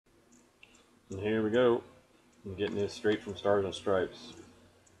And here we go. I'm getting this straight from Stars and Stripes.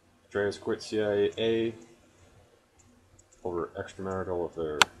 Petraeus quit CIA over extramarital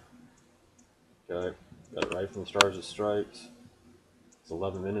affair. Okay, got it right from Stars and Stripes. It's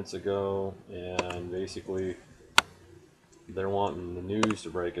 11 minutes ago, and basically they're wanting the news to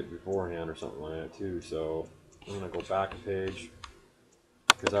break it beforehand or something like that too. So I'm gonna go back a page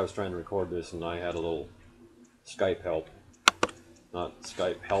because I was trying to record this and I had a little Skype help. Not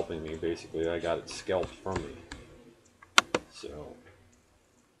Skype helping me, basically I got it scalped from me. So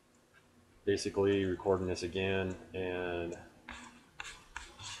basically recording this again, and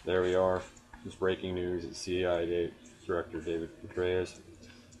there we are. It's breaking news at CIA Director David Petraeus.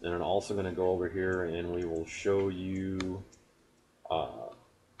 And I'm also going to go over here and we will show you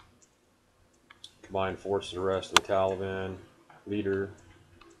combined forces arrest of the Taliban leader.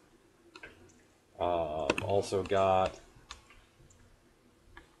 Also got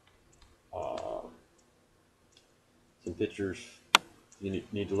some pictures you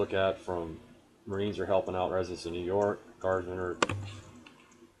need to look at from Marines are helping out residents in New York. Guardsmen are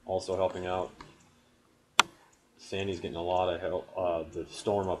also helping out. Sandy's getting a lot of help. The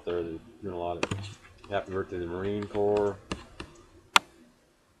storm up there, they're doing a lot of happy birthday to the Marine Corps.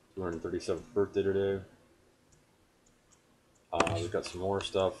 237th birthday today. We've got some more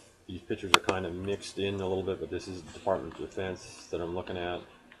stuff. These pictures are kind of mixed in a little bit, but this is the Department of Defense that I'm looking at.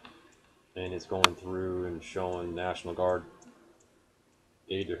 And it's going through and showing National Guard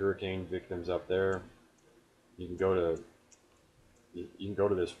aid to hurricane victims up there. You can go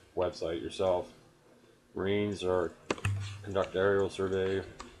to this website yourself. Marines are conduct aerial survey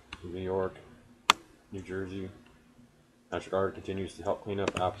in New York, New Jersey. National Guard continues to help clean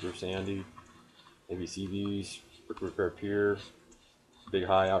up after Sandy. ABCVs, quick repair pier. Big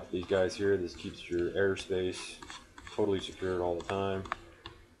high out to these guys here. This keeps your airspace totally secured all the time.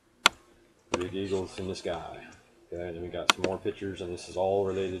 Big eagles in the sky. Okay, and then we got some more pictures, and this is all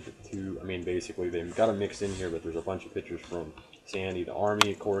related to, I mean, basically they've got a mix in here, but there's a bunch of pictures from Sandy. The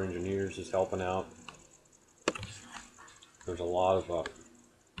Army Corps of Engineers is helping out. There's a lot of,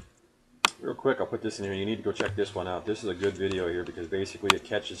 real quick, I'll put this in here. You need to go check this one out. This is a good video here because basically it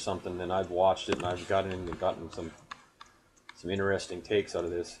catches something, and I've watched it, and I've gotten some interesting takes out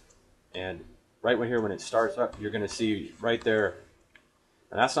of this. And right here when it starts up, you're going to see right there,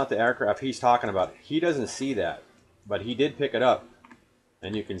 and that's not the aircraft he's talking about. He doesn't see that, but he did pick it up,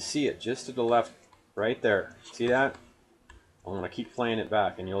 and you can see it just to the left right there. See that? I'm going to keep playing it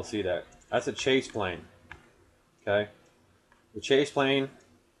back, and you'll see that. That's a chase plane. Okay? The chase plane,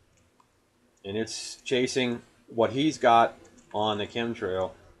 and it's chasing what he's got on the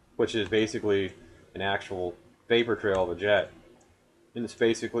chemtrail, which is basically an actual vapor trail of a jet. And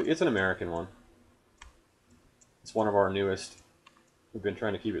it's an American one. It's one of our newest. We've been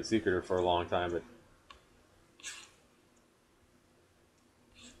trying to keep it secretive for a long time, but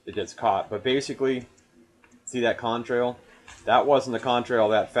it gets caught. But basically, see that contrail? That wasn't the contrail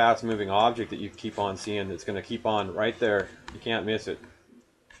of that fast moving object that you keep on seeing that's going to keep on right there. You can't miss it.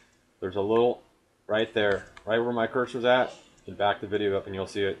 There's a little right there, right where my cursor's at, and back the video up and you'll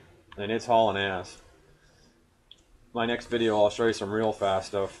see it. And it's hauling ass. My next video I'll show you some real fast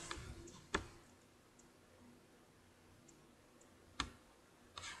stuff.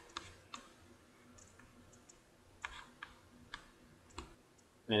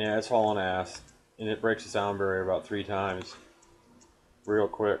 And yeah, it's hauling ass. And it breaks the sound barrier about 3 times. Real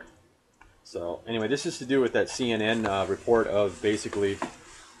quick. So anyway, this is to do with that CNN report of basically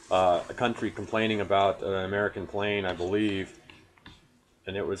a country complaining about an American plane, I believe.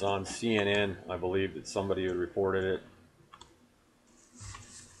 And it was on CNN, I believe, that somebody had reported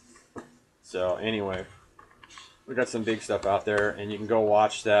it. So anyway, we got some big stuff out there, and you can go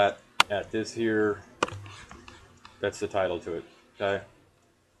watch that at this here. That's the title to it, okay?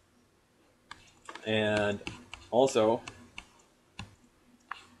 And also,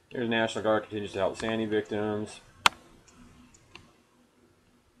 here's National Guard continues to help Sandy victims.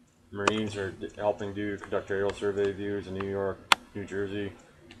 Marines are helping conduct aerial survey views in New York, New Jersey.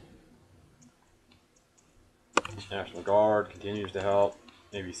 National Guard continues to help.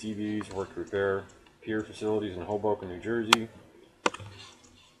 Navy Seabees work to repair pier facilities in Hoboken, New Jersey.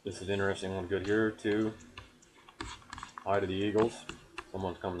 This is interesting one good here too. Hi to the Eagles.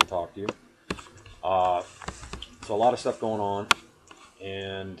 Someone's coming to talk to you. So a lot of stuff going on,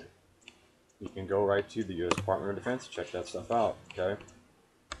 and you can go right to the U.S. Department of Defense, check that stuff out, okay?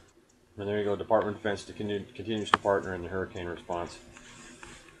 And there you go, Department of Defense continues to partner in the hurricane response.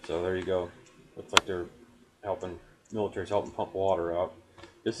 So there you go. Looks like they're helping, military's helping pump water out.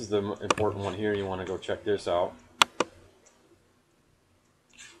 This is the important one here. You want to go check this out.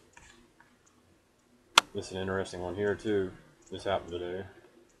 this is an interesting one here too. This happened today,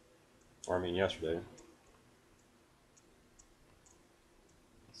 or I mean yesterday.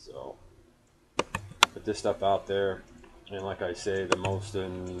 So put this stuff out there, and like I say, the most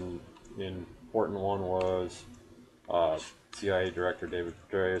important one was CIA Director David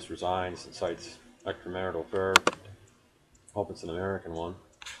Petraeus resigns and cites extramarital affair. Hope it's an American one.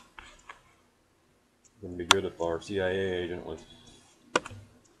 Wouldn't be good if our CIA agent was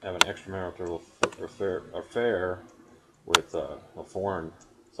having extramarital affair with a foreign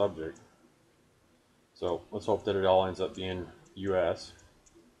subject. So let's hope that it all ends up being U.S.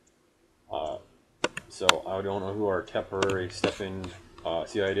 So I don't know who our temporary step-in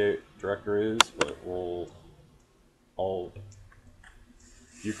CIA director is, but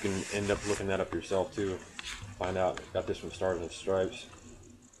you can end up looking that up yourself too. Find out. Got this from Stars and Stripes.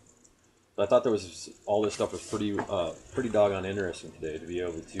 But I thought there was all this stuff was pretty doggone interesting today to be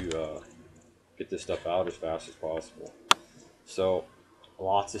able to get this stuff out as fast as possible. So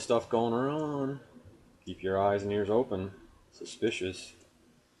lots of stuff going on. Keep your eyes and ears open. Suspicious.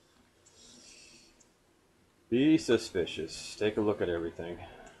 Be suspicious. Take a look at everything.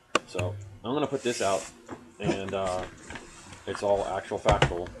 So I'm gonna put this out, and it's all actual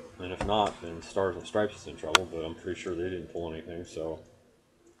factual. And if not, then Stars and Stripes is in trouble. But I'm pretty sure they didn't pull anything. So.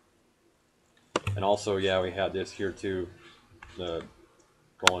 And also, yeah, we had this here too,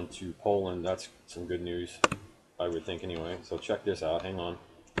 going to Poland. That's some good news, I would think anyway. So check this out, hang on.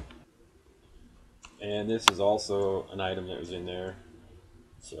 And this is also an item that was in there.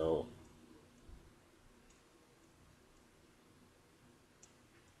 So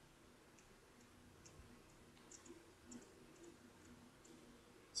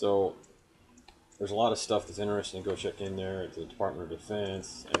there's a lot of stuff that's interesting to go check in there at the Department of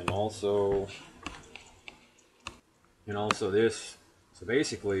Defense, and also this. So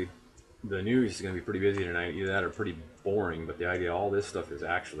basically, the news is going to be pretty busy tonight. Either that or pretty boring, but the idea all this stuff is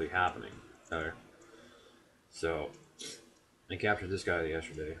actually happening. Okay. So they captured this guy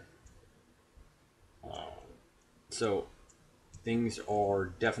yesterday. So things are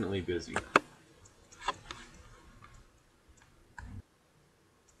definitely busy.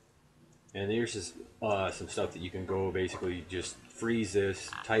 And there's just some stuff that you can go basically just freeze this,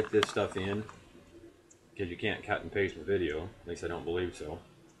 type this stuff in, because you can't cut and paste the video. At least I don't believe so.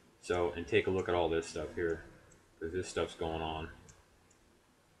 So, and take a look at all this stuff here, because this stuff's going on.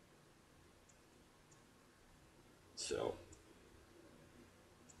 So,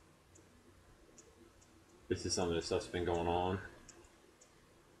 this is some of the stuff's been going on.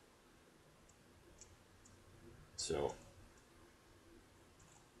 So,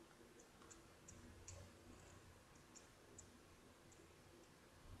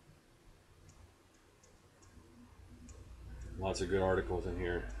 lots of good articles in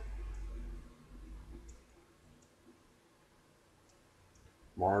here.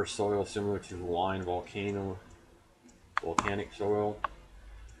 Mars soil similar to Hawaiian volcanic soil.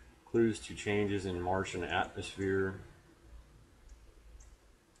 Clues to changes in Martian atmosphere.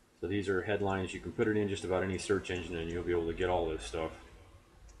 So these are headlines. You can put it in just about any search engine and you'll be able to get all this stuff.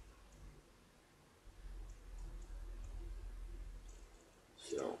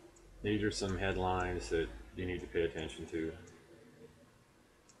 So these are some headlines that you need to pay attention to.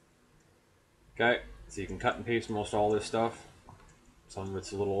 Okay, so you can cut and paste most all this stuff. Some of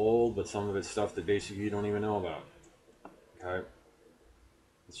it's a little old, but some of it's stuff that basically you don't even know about. Okay,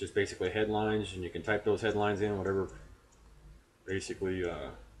 it's just basically headlines, and you can type those headlines in, whatever basically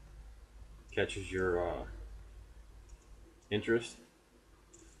catches your interest.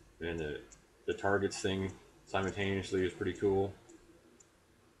 And the targets thing simultaneously is pretty cool.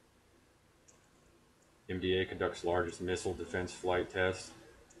 MDA conducts largest missile defense flight test.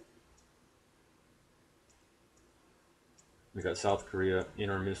 We got South Korea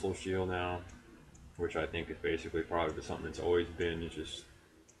inner missile shield now, which I think is basically probably something that's always been. It's just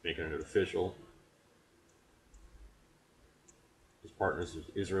making it official. His partners with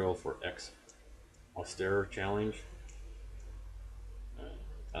Israel for Austere challenge.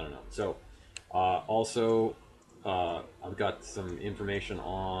 I don't know. So also I've got some information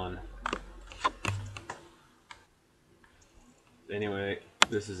on. Anyway,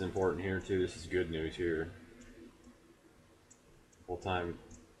 this is important here too. This is good news here. Full-time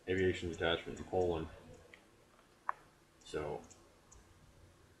aviation detachment in Poland. So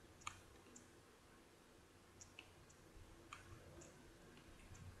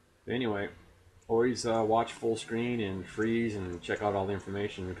anyway, always watch full screen and freeze and check out all the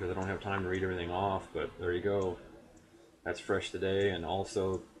information, because I don't have time to read everything off. But there you go. That's fresh today. And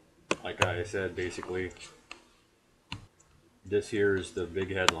also, like I said, basically this here is the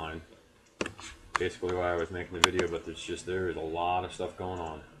big headline. basically why I was making the video, but there is a lot of stuff going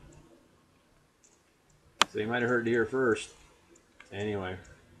on. So you might have heard it here first. Anyway.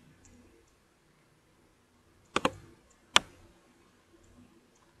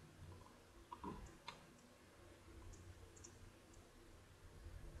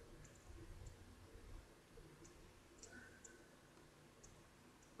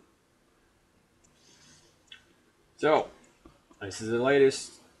 So, this is the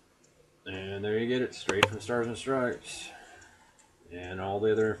latest, and there you get it, straight from Stars and Stripes. And all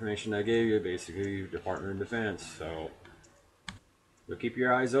the other information I gave you, basically Department of Defense. So keep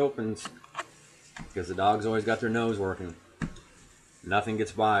your eyes open, because the dog's always got their nose working. Nothing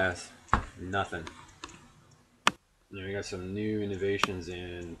gets by us. Nothing. Now we got some new innovations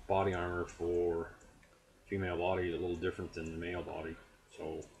in body armor for female body, a little different than the male body.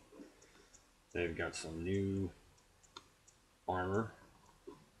 So they've got some new armor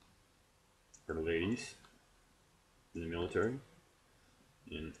for the ladies in the military.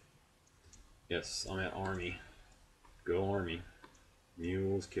 And yes, I'm at Army. Go Army.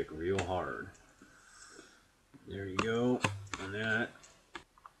 Mules kick real hard. There you go on that.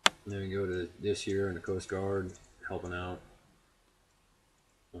 And then we go to this here in the Coast Guard, helping out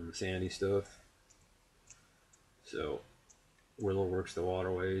on the Sandy stuff. So Willow works the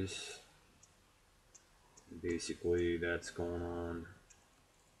waterways. Basically, that's going on.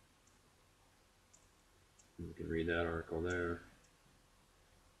 You can read that article there.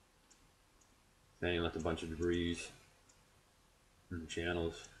 Fanny left a bunch of debris in the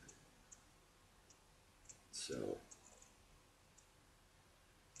channels. So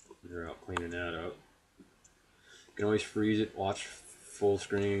they're out cleaning that up. You can always freeze it, watch full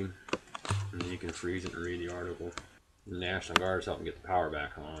screen, and then you can freeze it and read the article. The National Guard's helping get the power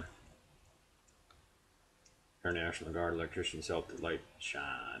back on. Our National Guard electricians helped the light shine,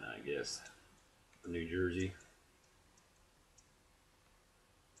 I guess. New Jersey.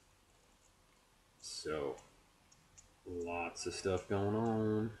 So lots of stuff going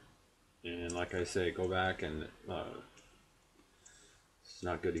on, and like I say, go back and it's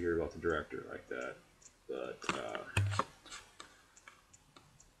not good to hear about the director like that, but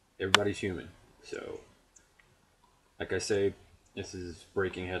everybody's human. So like I say, this is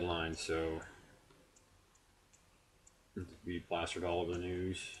breaking headlines, so it'll be plastered all over the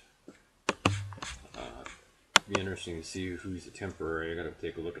news. Be interesting to see who's the temporary. I gotta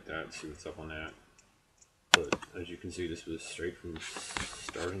take a look at that and see what's up on that. But as you can see, this was straight from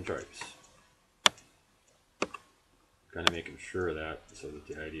Stars and Stripes. Kind of making sure of that, so that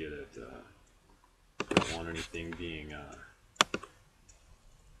the idea that we don't want anything being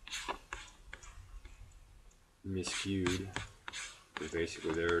miscued. Because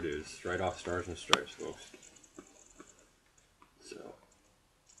basically there it is, right off Stars and Stripes, folks. So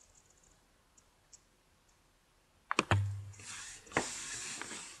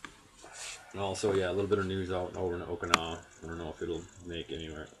and also, yeah, a little bit of news out over in Okinawa. I don't know if it'll make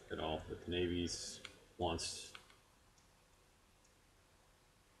anywhere at all, but the Navy's wants.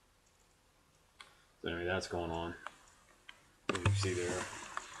 So anyway, that's going on. As you can see there.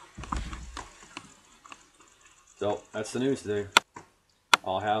 So that's the news today.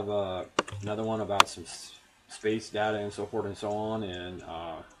 I'll have another one about some space data and so forth and so on, and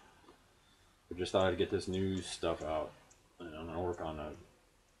I just thought I'd get this news stuff out. And I'm gonna work on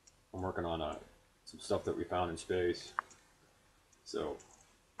I'm working on some stuff that we found in space. So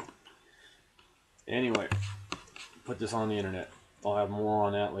anyway, put this on the internet. I'll have more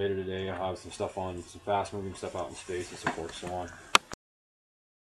on that later today. I'll have some stuff on some fast moving stuff out in space and so forth and so on.